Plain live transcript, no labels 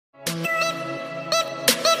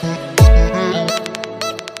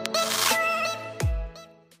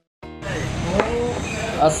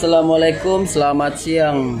Assalamualaikum, selamat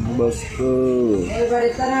siang bosku.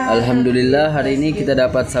 Alhamdulillah hari ini kita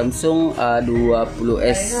dapat Samsung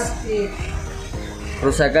A20s.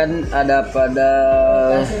 Kerusakan ada pada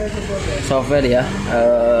software ya,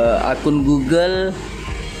 akun Google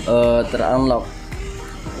terunlock.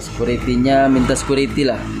 Security-nya minta security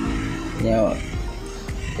lah ya.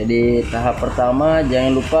 Jadi tahap pertama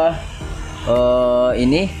jangan lupa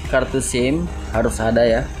ini kartu SIM harus ada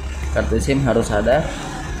ya. Kartu SIM harus ada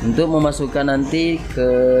untuk memasukkan nanti ke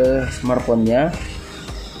smartphone-nya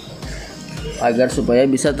agar supaya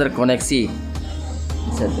bisa terkoneksi.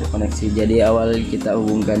 Jadi awal kita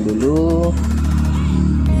hubungkan dulu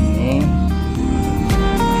ini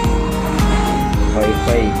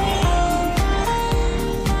wifi.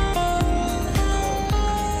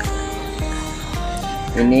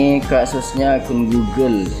 Ini kasusnya akun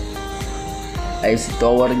Google IC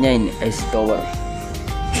Tower-nya, ini IC Tower.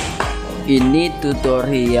 Ini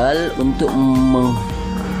tutorial untuk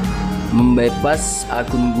membypass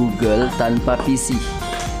akun Google tanpa PC.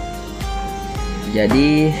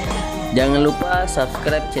 Jadi jangan lupa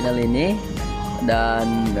subscribe channel ini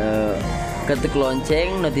dan ketuk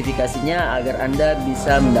lonceng notifikasinya agar Anda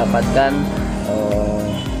bisa mendapatkan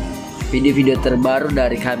video-video terbaru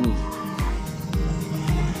dari kami.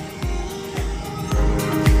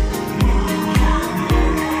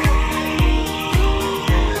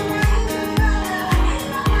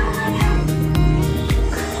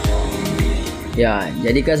 Ya,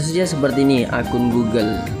 jadi kasusnya seperti ini, akun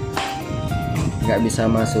Google nggak bisa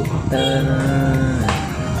masuk,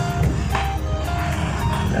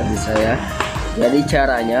 nggak bisa ya. Jadi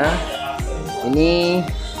caranya ini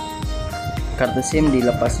kartu SIM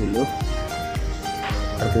dilepas dulu,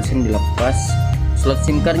 kartu SIM dilepas, slot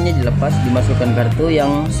SIM cardnya dilepas, dimasukkan kartu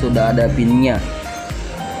yang sudah ada pinnya.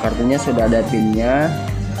 Kartunya sudah ada pinnya,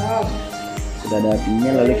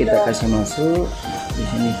 lalu kita kasih masuk di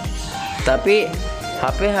sini. Tapi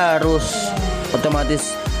HP harus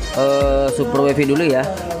otomatis super wifi dulu ya.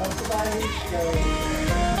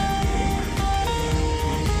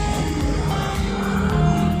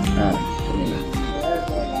 Nah,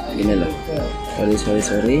 inilah.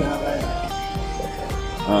 Sorry.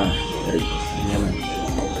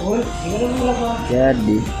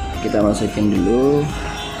 Jadi kita masukin dulu.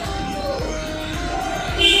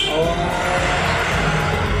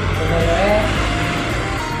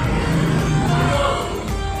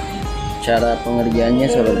 Cara pengerjaannya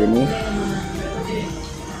seperti ini.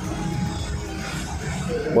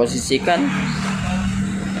 Posisikan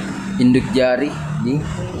induk jari di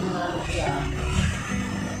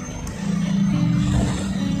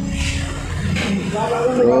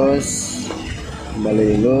terus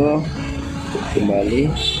kembali dulu, kembali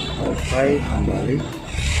wifi, kembali.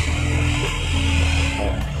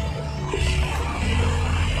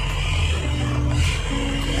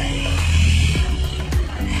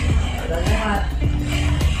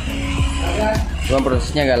 Cuma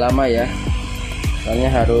prosesnya agak lama ya,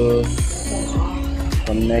 soalnya harus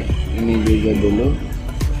connect ini juga dulu.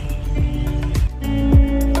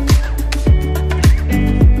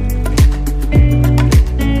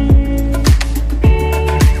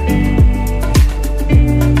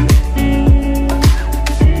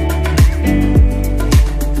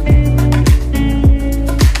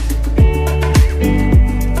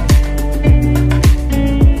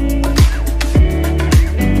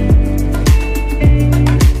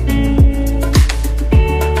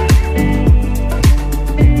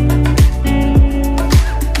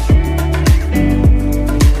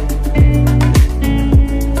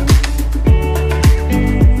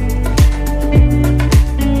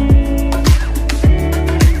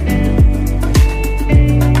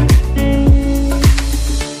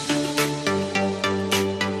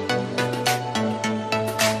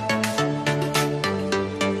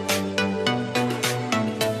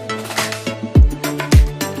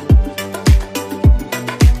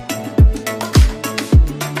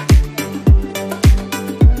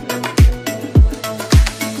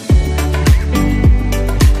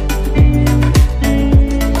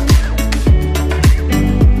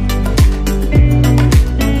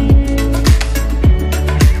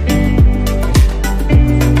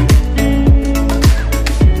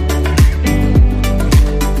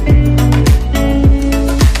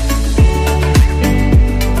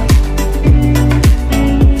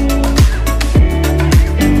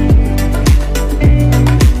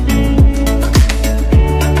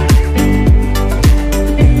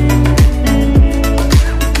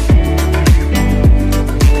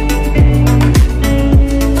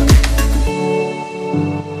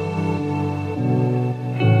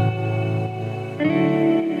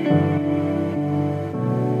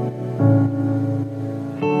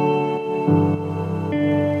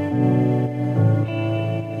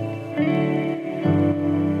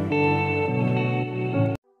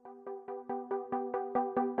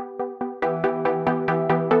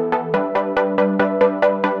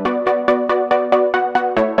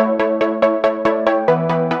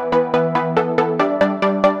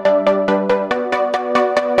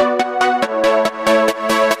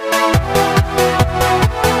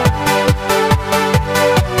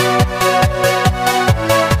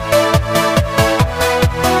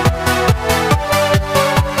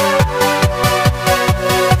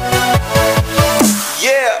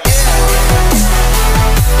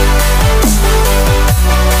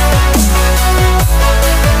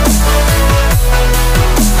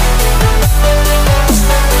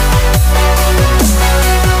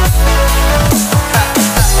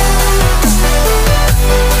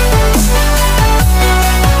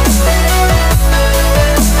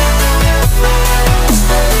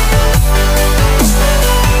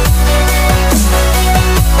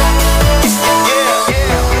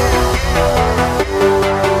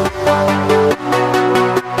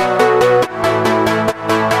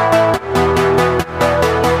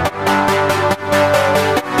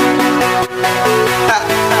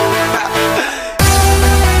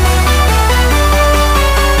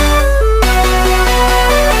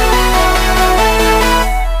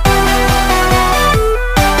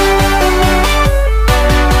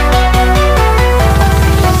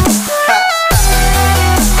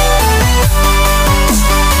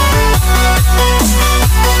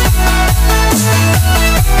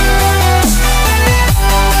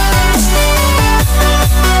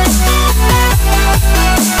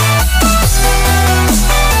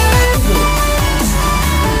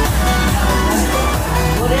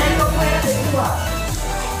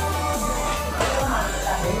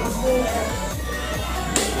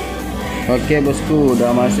 Oke bosku,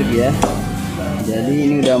 udah masuk ya. Jadi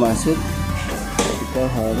ini udah masuk. Kita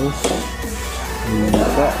harus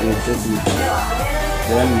membuka YouTube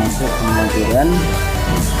dan masuk pengaturan.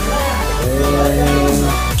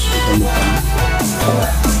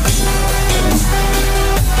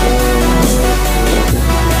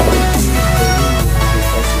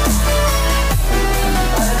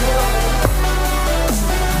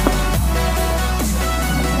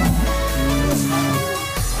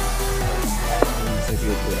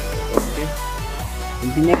 Oke.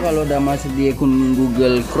 Intinya kalau udah masuk di akun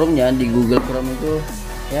Google Chrome-nya, di Google Chrome itu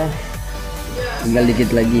ya tinggal dikit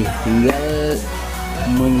lagi,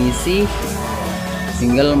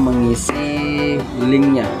 tinggal mengisi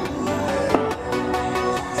linknya.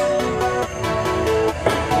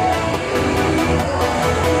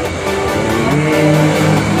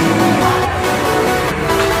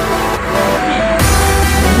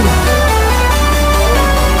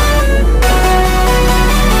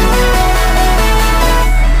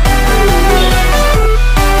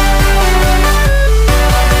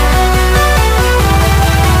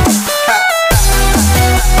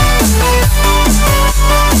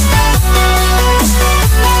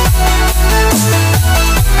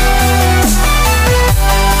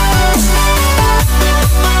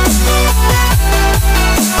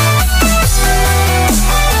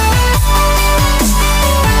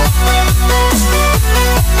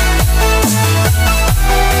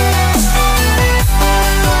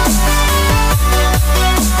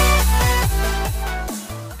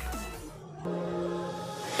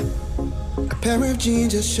 Pair of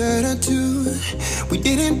jeans, a shirt or two. We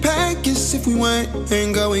didn't pack as if we weren't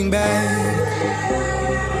going back.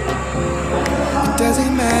 It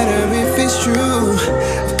doesn't matter if it's true.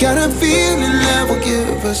 I've got a feeling love will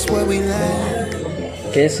give us what we lack.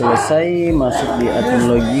 Oke, selesai masuk di akun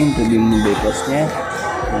login untuk di memudahkannya.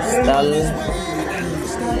 Install.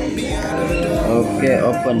 Oke,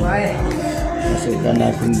 open. Masukkan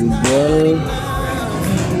akun Google.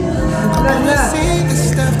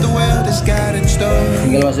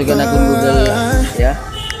 Tinggal masukkan akun Google ya.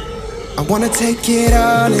 I wanna take it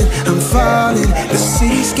all in, I'm falling. The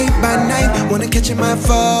cityscape by night, wanna catch in my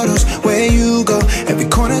photos. Where you go, every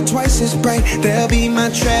corner twice as bright. They'll be my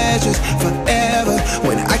treasures forever.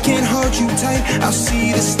 When I can't hold you tight, I'll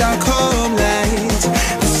see the Stockholm lights.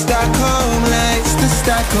 The Stockholm lights, the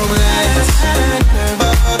Stockholm lights.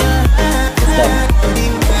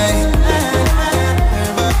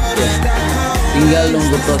 Tinggal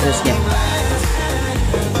nunggu prosesnya.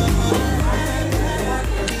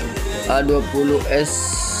 A20s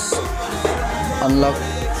unlock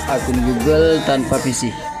akun Google tanpa PC.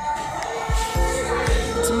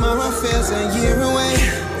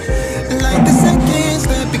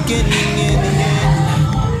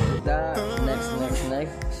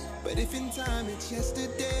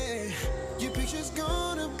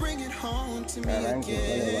 Sekarang kita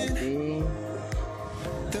lewati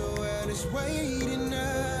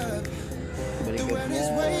berikutnya.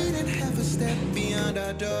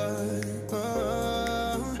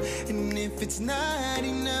 And if it's not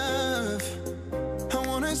enough, I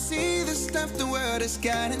wanna see the stuff the world has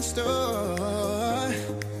got in store.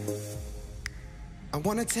 I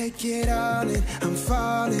wanna take it all in, I'm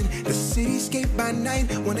falling. The cityscape by night,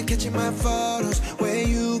 wanna catch in my photos. Where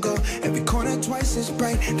you go, every corner twice as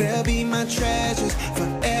bright. They'll be my treasures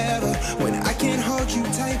forever. When I can't hold you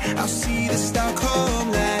tight, I'll see the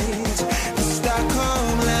Stockholm lights. The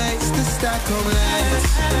Stockholm lights, the Stockholm lights.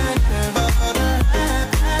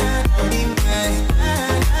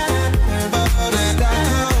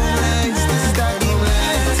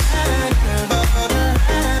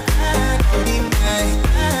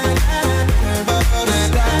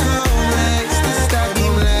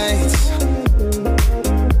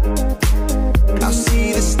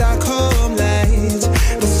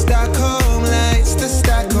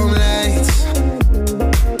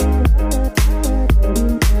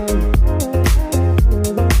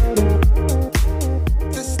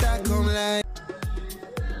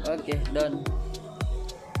 Oke, done.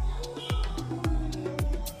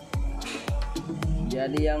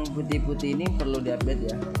 Jadi yang putih-putih ini perlu diupdate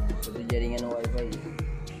ya, seperti jaringan wifi.